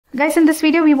Guys, in this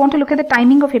video, we want to look at the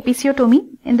timing of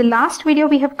episiotomy. In the last video,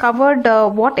 we have covered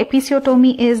what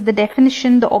episiotomy is, the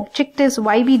definition, the objectives,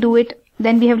 why we do it.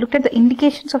 Then we have looked at the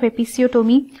indications of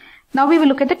episiotomy. Now we will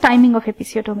look at the timing of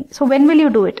episiotomy. So when will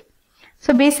you do it?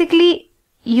 So basically,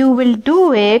 you will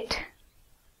do it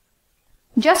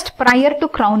just prior to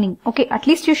crowning. Okay, at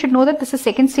least you should know that this is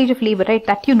second stage of labor, right?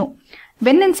 That you know.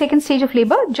 When in second stage of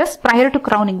labor, just prior to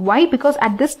crowning. Why? Because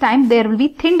at this time, there will be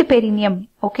thinned perineum.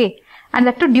 Okay. And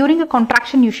that too during a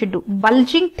contraction you should do.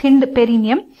 Bulging thinned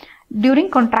perineum during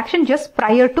contraction just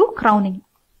prior to crowning.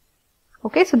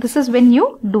 Okay, so this is when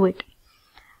you do it.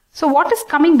 So what is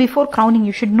coming before crowning?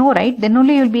 You should know, right? Then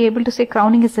only you will be able to say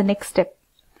crowning is the next step.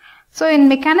 So in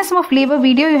mechanism of labor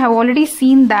video, you have already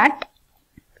seen that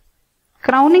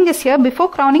crowning is here. Before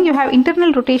crowning, you have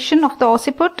internal rotation of the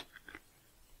occiput,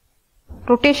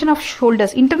 rotation of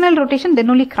shoulders. Internal rotation, then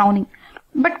only crowning.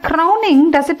 But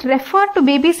crowning, does it refer to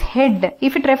baby's head?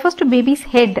 If it refers to baby's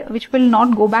head, which will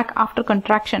not go back after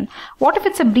contraction, what if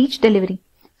it's a breech delivery?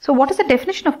 So what is the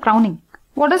definition of crowning?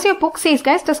 What does your book says,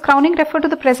 guys? Does crowning refer to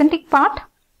the presenting part?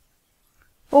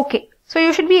 Okay. So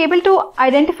you should be able to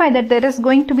identify that there is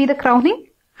going to be the crowning,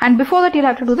 and before that you'll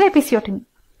have to do the episiotomy.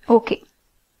 Okay.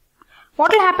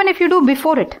 What will happen if you do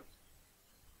before it?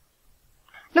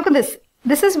 Look at this.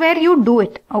 This is where you do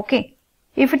it. Okay.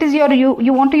 If it is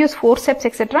you want to use forceps,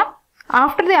 etc.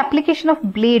 After the application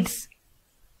of blades.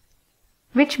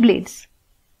 Which blades?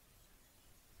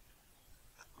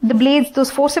 The blades,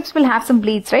 those forceps will have some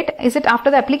blades, right? Is it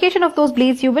after the application of those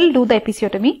blades you will do the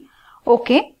episiotomy?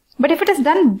 Okay. But if it is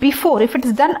done before, if it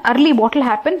is done early, what will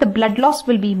happen? The blood loss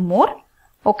will be more.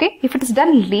 Okay. If it is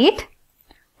done late,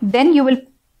 then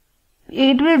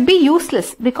it will be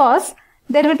useless, because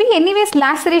there will be anyways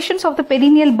lacerations of the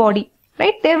perineal body.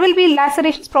 Right? There will be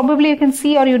lacerations, probably you can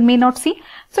see or you may not see.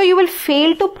 So you will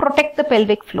fail to protect the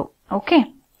pelvic floor. Okay.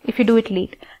 If you do it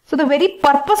late. So the very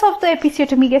purpose of the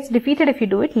episiotomy gets defeated if you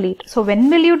do it late. So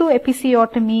when will you do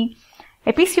episiotomy?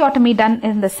 Episiotomy done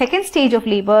in the second stage of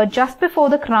labor, just before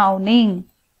the crowning.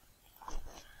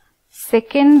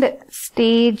 Second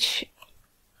stage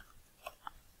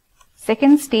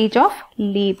of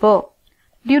labor.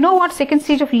 Do you know what second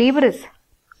stage of labor is?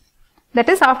 That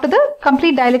is after the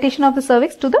complete dilatation of the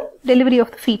cervix to the delivery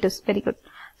of the fetus. Very good.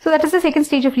 So that is the second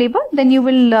stage of labor. Then you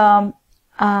will,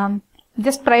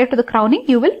 just prior to the crowning,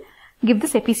 you will give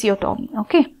this episiotomy.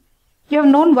 Okay. You have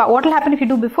known what will happen if you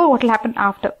do before, what will happen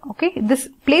after. Okay. This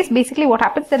place basically what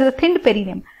happens, there is a thinned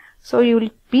perineum. So you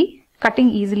will be cutting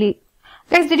easily.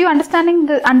 Guys, did you understand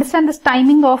this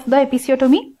timing of the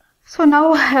episiotomy? So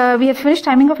now we have finished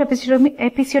timing of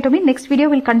episiotomy. Next video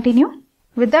will continue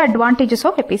with the advantages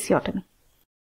of episiotomy.